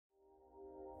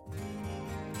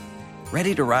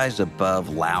Ready to rise above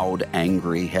loud,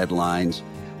 angry headlines?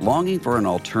 Longing for an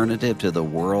alternative to the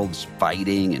world's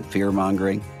fighting and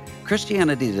fear-mongering?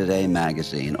 Christianity Today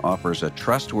magazine offers a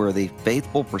trustworthy,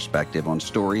 faithful perspective on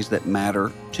stories that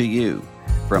matter to you,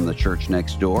 from the church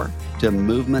next door to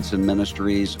movements and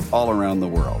ministries all around the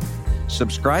world.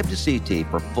 Subscribe to CT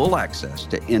for full access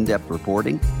to in-depth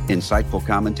reporting, insightful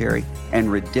commentary, and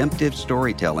redemptive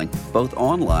storytelling, both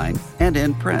online and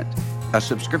in print. A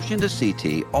subscription to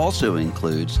CT also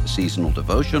includes seasonal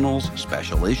devotionals,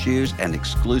 special issues, and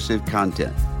exclusive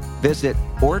content. Visit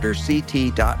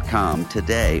orderct.com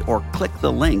today or click the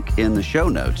link in the show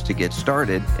notes to get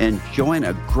started and join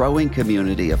a growing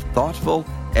community of thoughtful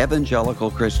evangelical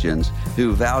Christians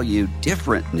who value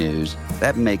different news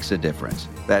that makes a difference.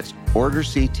 That's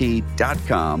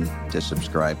orderct.com to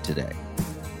subscribe today.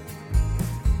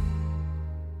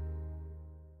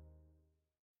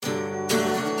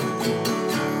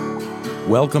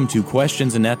 Welcome to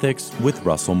Questions in Ethics with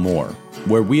Russell Moore,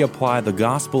 where we apply the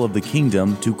gospel of the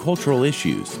kingdom to cultural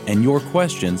issues and your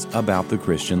questions about the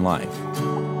Christian life.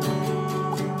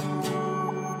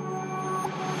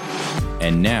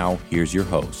 And now, here's your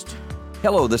host.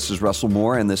 Hello, this is Russell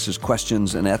Moore, and this is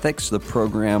Questions in Ethics, the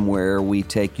program where we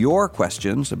take your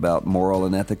questions about moral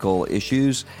and ethical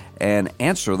issues and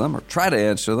answer them, or try to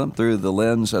answer them, through the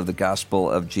lens of the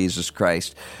gospel of Jesus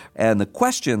Christ. And the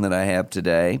question that I have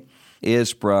today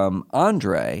is from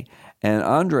Andre, and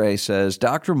Andre says,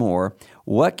 Dr. Moore,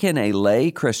 what can a lay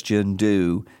Christian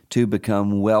do to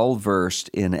become well-versed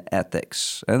in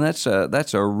ethics? And that's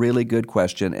a really good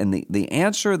question, and the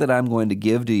answer that I'm going to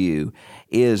give to you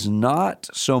is not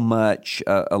so much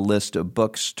a list of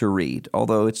books to read,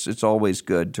 although it's always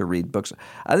good to read books.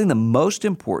 I think the most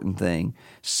important thing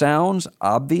sounds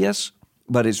obvious,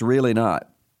 but it's really not,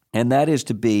 and that is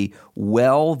to be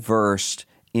well-versed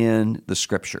in the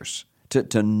Scriptures.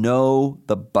 To know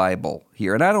the Bible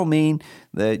here. And I don't mean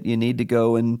that you need to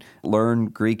go and learn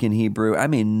Greek and Hebrew. I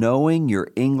mean knowing your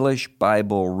English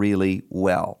Bible really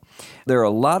well. There are a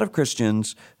lot of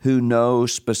Christians who know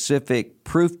specific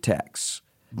proof texts,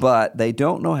 but they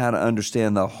don't know how to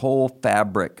understand the whole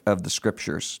fabric of the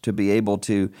Scriptures to be able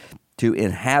to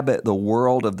inhabit the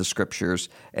world of the Scriptures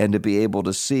and to be able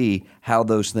to see how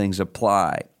those things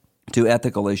apply to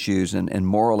ethical issues and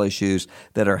moral issues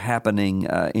that are happening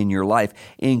in your life,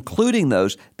 including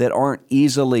those that aren't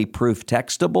easily proof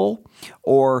textable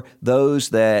or those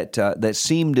that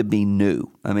seem to be new.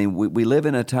 I mean, we live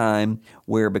in a time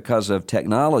where, because of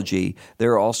technology,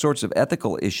 there are all sorts of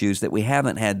ethical issues that we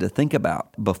haven't had to think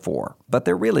about before, but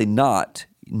they're really not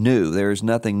new. There is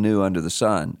nothing new under the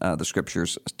sun, the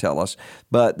Scriptures tell us,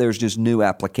 but there's just new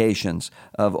applications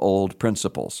of old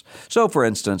principles. So, for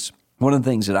instance, one of the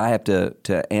things that I have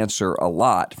to answer a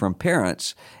lot from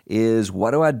parents is,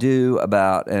 what do I do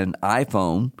about an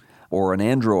iPhone or an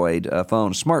Android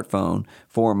phone, smartphone,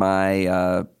 for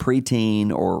my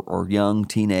preteen or young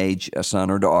teenage son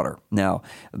or daughter? Now,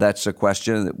 that's a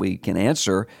question that we can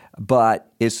answer,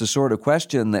 but it's the sort of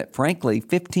question that, frankly,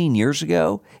 15 years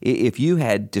ago, if you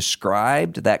had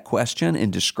described that question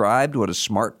and described what a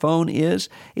smartphone is,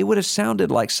 it would have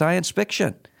sounded like science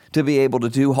fiction to be able to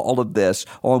do all of this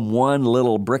on one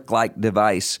little brick-like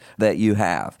device that you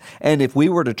have. And if we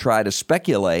were to try to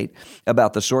speculate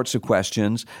about the sorts of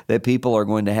questions that people are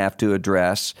going to have to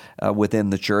address within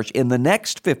the church in the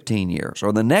next 15 years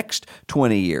or the next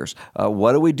 20 years,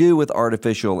 what do we do with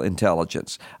artificial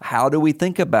intelligence? How do we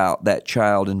think about that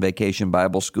child in Vacation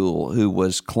Bible School who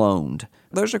was cloned?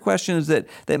 Those are questions that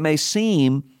may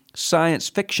seem science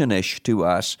fiction-ish to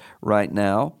us right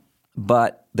now,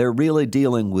 but they're really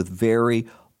dealing with very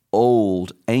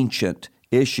old, ancient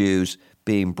issues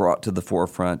being brought to the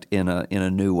forefront in a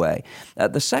new way.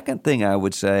 The second thing I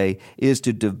would say is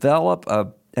to develop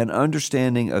an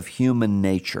understanding of human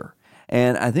nature.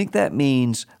 And I think that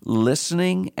means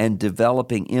listening and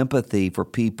developing empathy for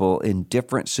people in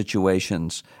different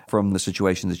situations from the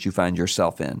situation that you find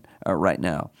yourself in right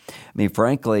now. I mean,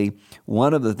 frankly,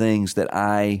 one of the things that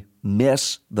I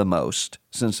miss the most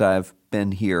since I've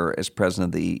been here as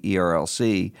president of the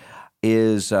ERLC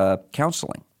is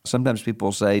counseling. Sometimes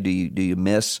people say, do you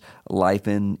miss life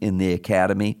in the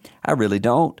academy? I really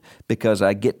don't, because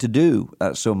I get to do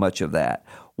so much of that.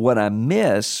 What I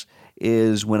miss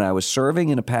is when I was serving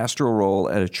in a pastoral role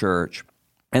at a church,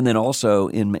 and then also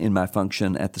in my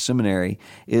function at the seminary,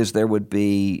 is there would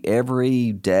be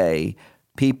every day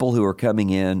people who are coming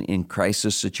in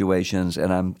crisis situations,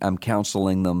 and I'm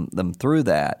counseling them through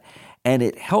that. And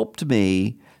it helped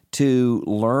me to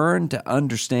learn to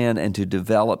understand and to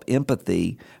develop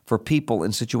empathy for people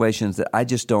in situations that I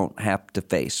just don't have to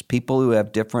face. People who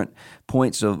have different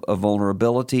points of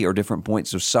vulnerability or different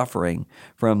points of suffering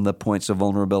from the points of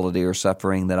vulnerability or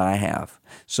suffering that I have.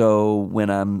 So when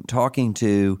I'm talking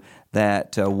to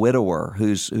that widower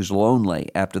who's lonely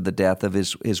after the death of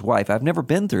his wife, I've never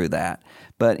been through that,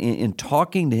 but in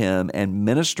talking to him and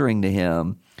ministering to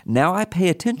him, now I pay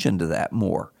attention to that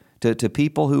more. To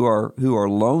people who are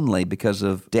lonely because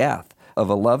of death of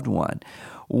a loved one.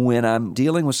 When I'm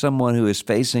dealing with someone who is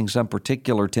facing some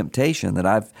particular temptation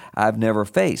that I've never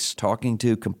faced, talking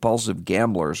to compulsive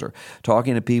gamblers or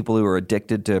talking to people who are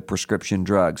addicted to prescription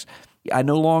drugs, I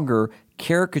no longer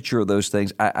caricature those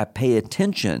things. I pay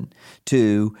attention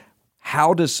to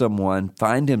how does someone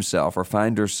find himself or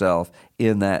find herself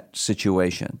in that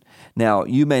situation. Now,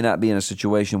 you may not be in a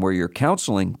situation where you're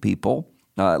counseling people,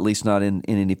 at least not in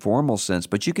any formal sense,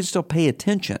 but you can still pay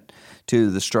attention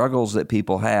to the struggles that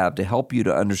people have to help you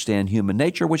to understand human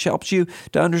nature, which helps you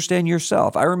to understand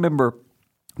yourself. I remember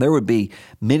there would be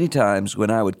many times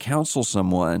when I would counsel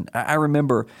someone. I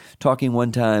remember talking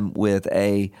one time with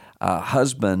a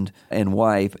husband and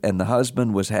wife, and the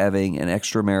husband was having an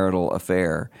extramarital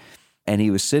affair, and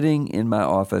he was sitting in my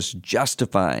office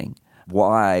justifying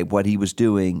why what he was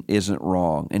doing isn't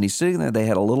wrong. And he's sitting there, they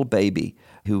had a little baby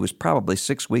who was probably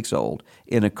 6 weeks old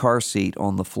in a car seat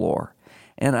on the floor.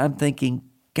 And I'm thinking,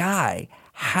 Guy,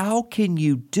 how can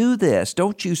you do this?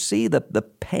 Don't you see the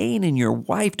pain in your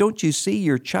wife? Don't you see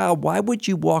your child? Why would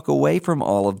you walk away from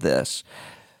all of this?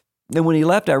 And when he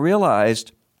left, I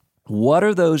realized, what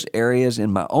are those areas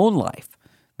in my own life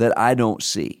that I don't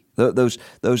see? Those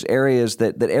areas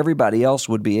that everybody else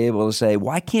would be able to say,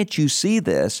 why can't you see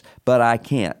this, but I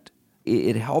can't?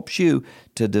 It helps you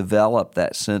to develop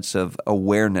that sense of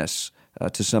awareness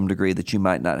to some degree that you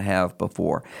might not have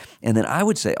before. And then I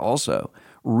would say also,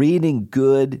 reading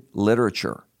good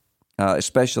literature,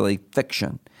 especially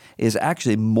fiction, is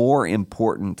actually more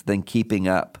important than keeping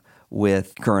up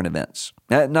with current events.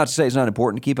 Not to say it's not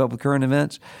important to keep up with current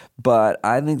events, but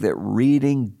I think that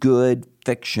reading good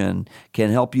fiction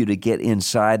can help you to get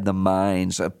inside the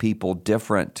minds of people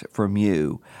different from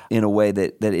you in a way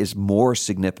that is more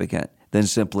significant than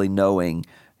simply knowing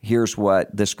here's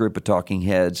what this group of talking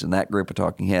heads and that group of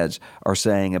talking heads are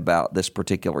saying about this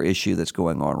particular issue that's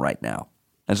going on right now.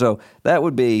 And so that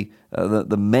would be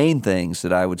the main things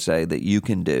that I would say that you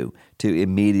can do to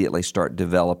immediately start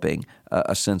developing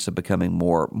a sense of becoming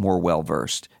more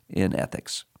well-versed in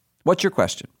ethics. What's your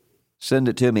question? Send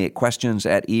it to me at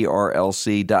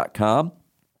questions@erlc.com.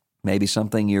 Maybe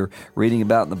something you're reading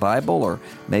about in the Bible, or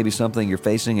maybe something you're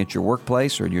facing at your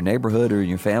workplace or in your neighborhood or in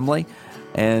your family,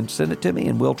 and send it to me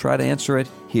and we'll try to answer it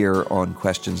here on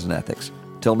Questions in Ethics.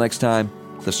 Till next time,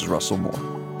 this is Russell Moore.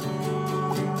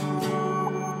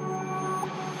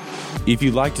 If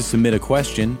you'd like to submit a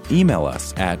question, email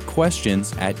us at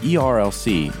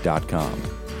questions@erlc.com.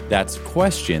 That's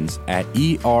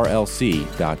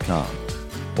questions@erlc.com.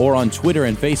 Or on Twitter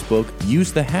and Facebook,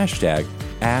 use the hashtag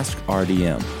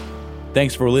AskRDM.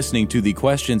 Thanks for listening to the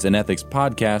Questions in Ethics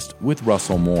podcast with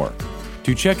Russell Moore.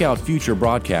 To check out future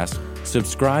broadcasts,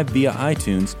 subscribe via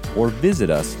iTunes or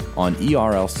visit us on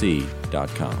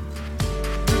erlc.com.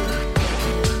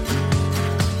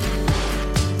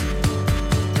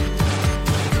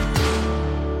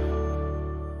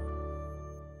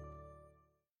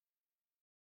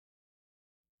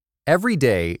 Every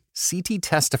day, CT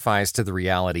testifies to the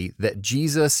reality that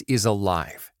Jesus is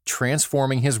alive,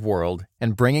 transforming his world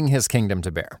and bringing his kingdom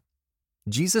to bear.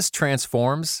 Jesus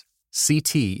transforms,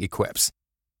 CT equips.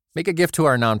 Make a gift to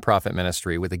our nonprofit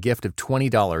ministry with a gift of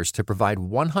 $20 to provide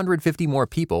 150 more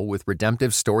people with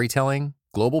redemptive storytelling,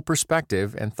 global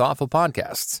perspective, and thoughtful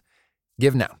podcasts.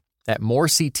 Give now at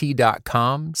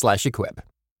morect.com/equip.